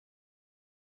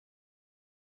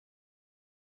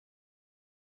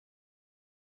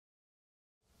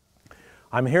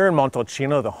I'm here in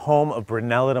Montalcino, the home of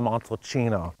Brunello di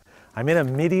Montalcino. I'm in a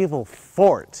medieval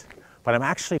fort, but I'm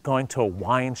actually going to a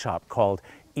wine shop called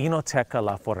Enoteca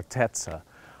La Fortezza.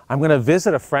 I'm going to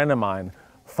visit a friend of mine,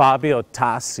 Fabio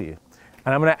Tassi,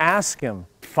 and I'm going to ask him,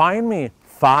 find me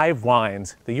 5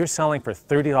 wines that you're selling for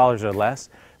 $30 or less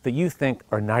that you think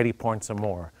are 90 points or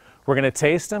more. We're going to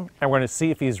taste them, and we're going to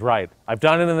see if he's right. I've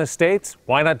done it in the States.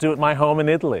 Why not do it in my home in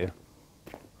Italy?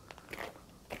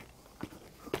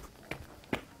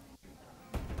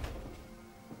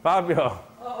 Fabio,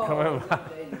 come va?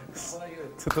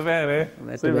 Tutto bene?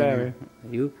 Sei bene?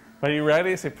 You? Are you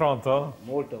ready? Sei pronto?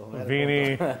 Molto.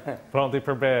 Vini pronti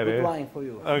per bere? Good wine for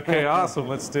you. Okay, awesome.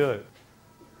 Let's do it.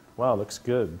 Wow, looks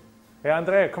good. Hey,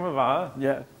 Andrea, come va?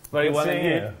 Yeah. Very well seeing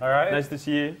you. All right. Nice to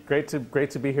see you. Great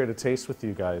to be here to taste with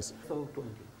you guys. So 20.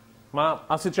 Ma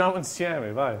assaggiamo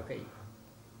insieme, vai. Okay.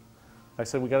 I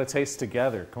said we got to taste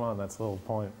together. Come on, that's the whole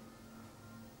point.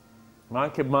 Ma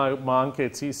anche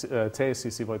te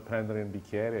si vuoi prendere un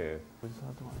bicchiere.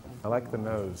 I like the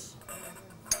nose.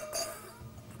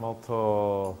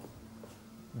 Molto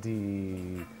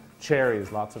di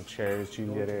cherries, lots of cherries,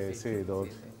 Giuliere, sì,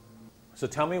 dolci. So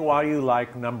tell me why you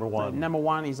like number 1. Number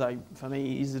 1 is for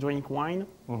me is the drink wine.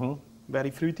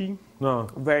 Very fruity. No.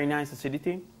 Very nice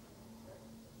acidity.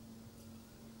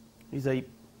 It's a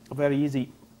very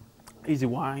easy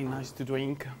wine, nice to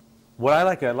drink. What I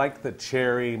like the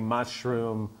cherry,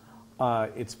 mushroom.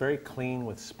 It's very clean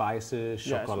with spices,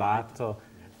 cioccolato,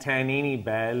 tannini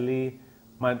belli,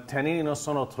 ma tannini non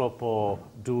sono troppo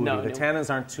duri. No, the tannins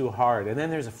aren't too hard. And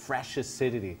then there's a fresh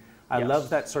acidity. I love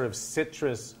that sort of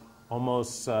citrus,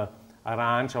 almost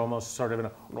arancia, almost sort of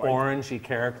an orangey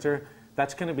character.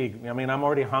 That's going to be, I mean, I'm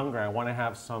already hungry. I want to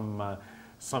have some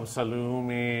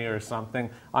salumi or something.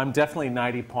 I'm definitely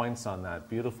 90 points on that.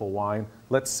 Beautiful wine.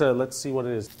 Let's see what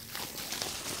it is.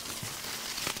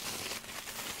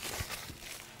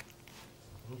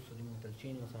 Rosso di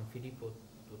Montalcino, San Filippo,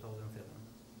 2007.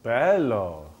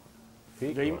 Bello.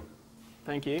 Dream.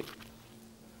 Thank you.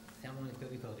 Siamo nel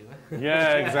territorio, eh?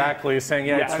 Yeah, exactly. Saying,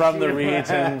 yeah, it's from the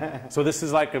region. So this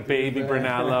is like a baby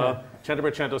Brunello. 100%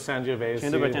 Sangiovese.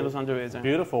 100% Sangiovese.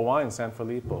 Beautiful wine, San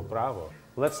Filippo. Bravo.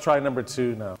 Let's try number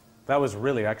 2 now. That was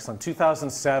really excellent.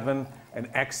 2007, an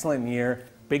excellent year.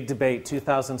 Big debate,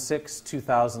 2006,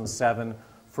 2007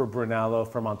 for Brunello,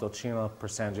 for Montalcino, for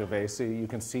Sangiovese. You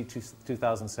can see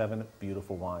 2007,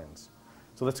 beautiful wines.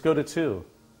 So let's go to 2.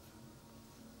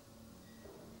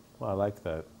 Well, I like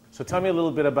that. So tell me a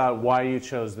little bit about why you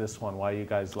chose this one, why you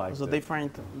guys liked it.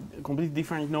 Different, completely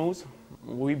different nose.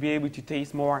 We'll be able to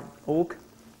taste more oak,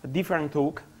 a different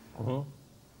oak.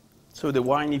 So the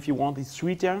wine, if you want, is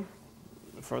sweeter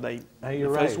for the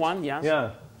first one, yes.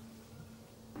 Yeah.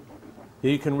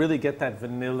 You can really get that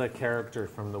vanilla character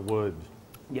from the wood.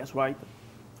 Yes, right.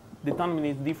 The tannin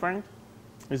is different.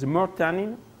 There's more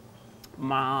tannin,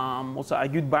 also a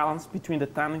good balance between the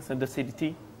tannins and the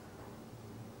acidity.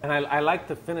 And I like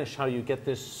the finish, how you get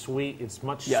this sweet, it's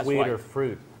much sweeter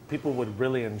fruit. People would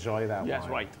really enjoy that wine. Yes,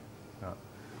 right. Yeah.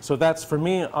 So that's, for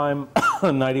me, I'm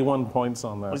 91 points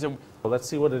on that. Well, let's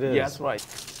see what it is. Yes, right.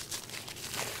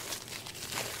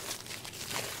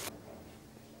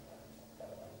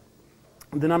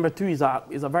 The number 2 is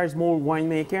a very small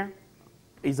winemaker.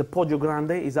 It's a Poggio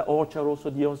Grande, it's a Orcia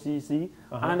Rosso di OCC,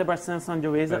 100%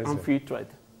 Sangiovese, unfiltered.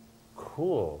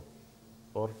 Cool.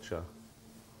 Orcia.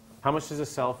 How much does it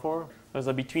sell for? There's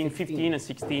between 15 and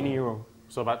 16 euro.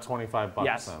 So about 25 bucks.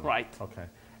 Yes, then. right. Okay.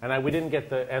 And we didn't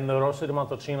get and the Rosso di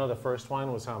Montalcino, the first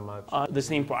wine, was how much? The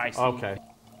same price. Okay.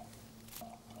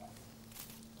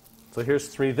 So here's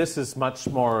 3. This is much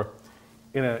more,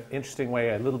 in an interesting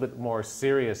way, a little bit more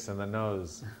serious in the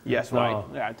nose. Yes, right.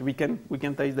 Yeah, we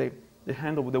can taste the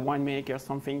hand of the winemaker,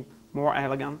 something more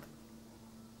elegant.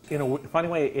 In a funny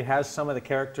way, it has some of the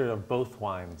character of both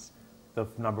wines. The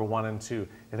number 1 and 2.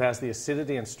 It has the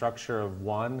acidity and structure of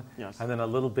 1, and then a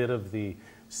little bit of the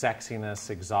sexiness,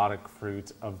 exotic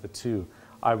fruit of the 2.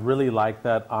 I really like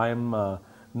that. I'm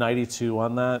 92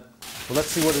 on that. Well, let's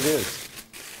see what it is.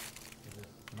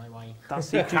 My wine.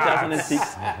 Tassi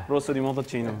 2006, Rosso di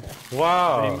Montalcino.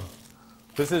 Wow.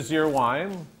 This is your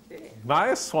wine?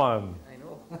 Nice one. I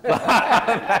know.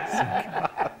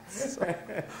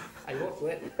 I work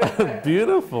well.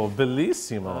 Beautiful,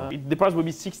 bellissimo. The price will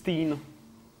be 16.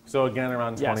 So again,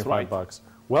 around 25 right. bucks.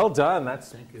 Well done.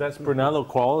 That's Brunello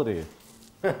quality.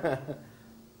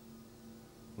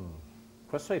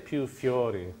 Questo è più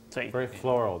fiori. Sì. Very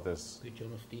floral, this. Qui c'è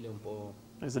uno stile un po'.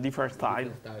 It's a different style,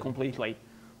 completely.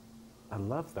 I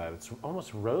love that. It's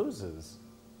almost roses.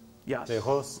 Yes. De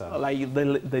rosa. Like the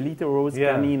little rose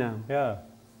canina. Yeah.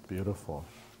 Beautiful.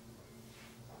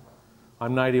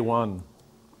 I'm 91.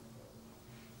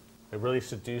 It really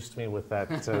seduced me with that,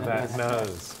 that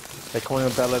nose. È come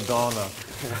una bella donna.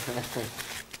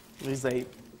 This is a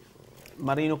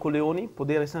Marino Colleoni,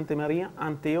 Podere Santa Maria,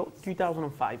 Anteo,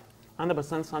 2005.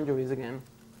 100% Sangiovese again.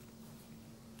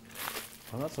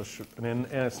 I'm not so sure. And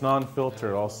it's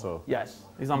non-filter also. Yes,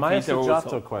 it's Mai unfiltered assaggiato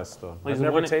also. questo. It's I've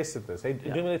never one- tasted this. Hey,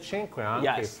 give me the cinque anche.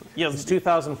 Yes, yes. It's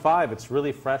 2005. It's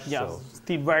really fresh Yes, still.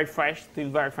 still very fresh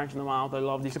in the mouth. I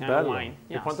love this Che kind of bello. wine.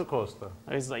 E Yes. quanto costa?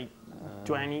 It's like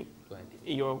 20 20.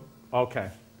 euro. Okay.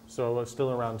 So it's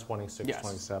still around 26, Yes.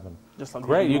 27. Just a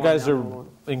Great. bit You more guys down are the road.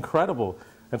 incredible.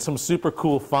 And some super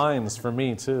cool finds for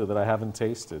me, too, that I haven't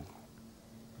tasted.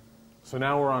 So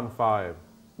now we're on 5.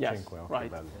 Yes, Cinque. Okay, right.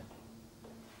 bello.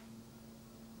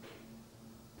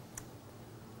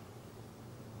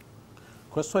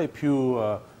 Questo è più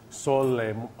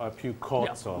sole, più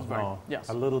cotto, it's very- no? yes.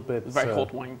 A little bit. It's very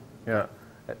hot wine. Yeah,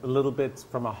 a little bit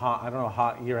from a hot, I don't know,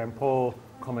 hot year, un po'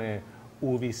 come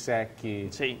uvi secchi.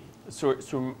 See,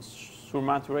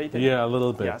 surmaturated. Yeah, a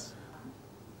little bit. Yes.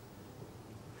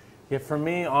 Yeah, for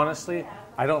me, honestly,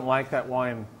 I don't like that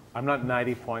wine. I'm not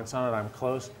 90 points on it, I'm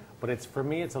close. But it's, for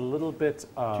me, it's a little bit...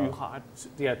 Too hot.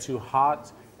 Yeah, too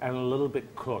hot and a little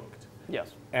bit cooked.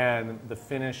 Yes. And the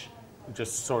finish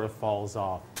just sort of falls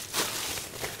off.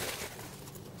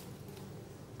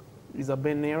 It's a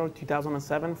Benero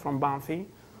 2007 from Banfi.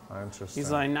 Interesting.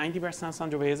 It's a 90%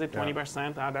 Sangiovese,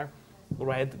 20% other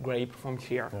red grape from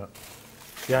here. Yeah.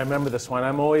 Yeah, I remember this one.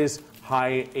 I'm always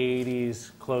high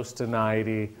 80s, close to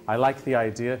 90. I like the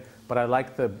idea, but I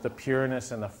like the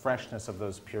pureness and the freshness of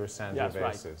those pure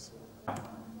Sangioveses. right.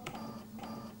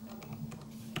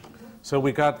 So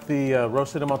we got the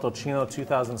Rosso di Montalcino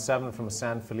 2007 from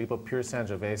San Filippo, pure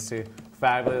Sangiovese.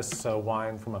 Fabulous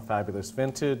wine from a fabulous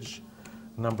vintage.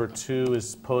 Number 2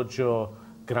 is Poggio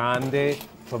Grande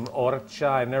from Orcia.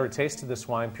 I've never tasted this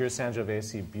wine, pure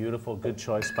Sangiovese. Beautiful, good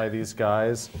choice by these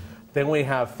guys. Then we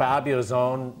have Fabio's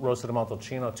own Rosso di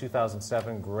Montalcino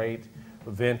 2007, great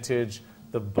vintage.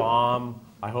 The bomb.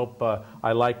 I hope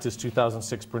I liked his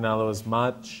 2006 Brunello as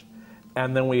much.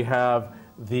 And then we have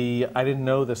the, I didn't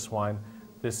know this wine,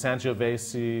 the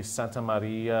Sangiovese Santa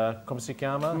Maria, come si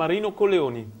chiama? Marino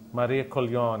Colleoni. Maria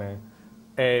Coglione.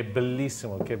 È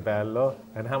bellissimo, che bello.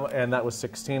 And that was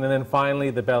 16. And then finally,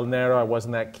 the Bel Nero, I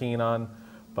wasn't that keen on,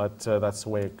 but that's the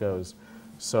way it goes.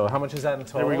 So how much is that in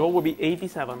total? There we go, will be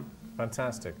 87.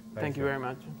 Fantastic. Thank you very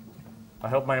much. I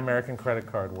hope my American credit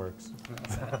card works.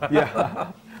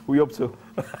 Yeah, we hope so.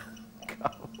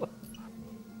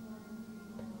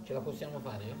 Ce la possiamo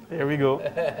fare? Here we go.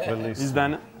 Bellissimo. It's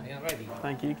done. I am ready.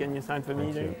 Thank you. Can you sign for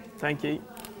me? Thank you. Thank you.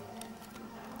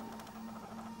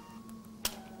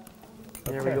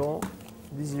 Here we Okay. go.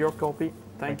 This is your copy.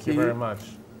 Thank you very much.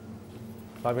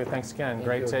 Fabio, thanks again. Thank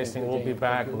Great you, thank tasting. you, We'll be James.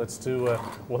 back. Thank you. Let's do,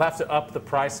 we'll have to up the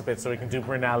price a bit so we can do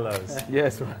Brunellos.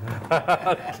 Yes.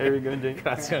 Here we go, Jane.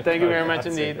 Grazie. Thank you very much Grazie,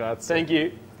 indeed. grazie. Thank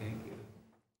you.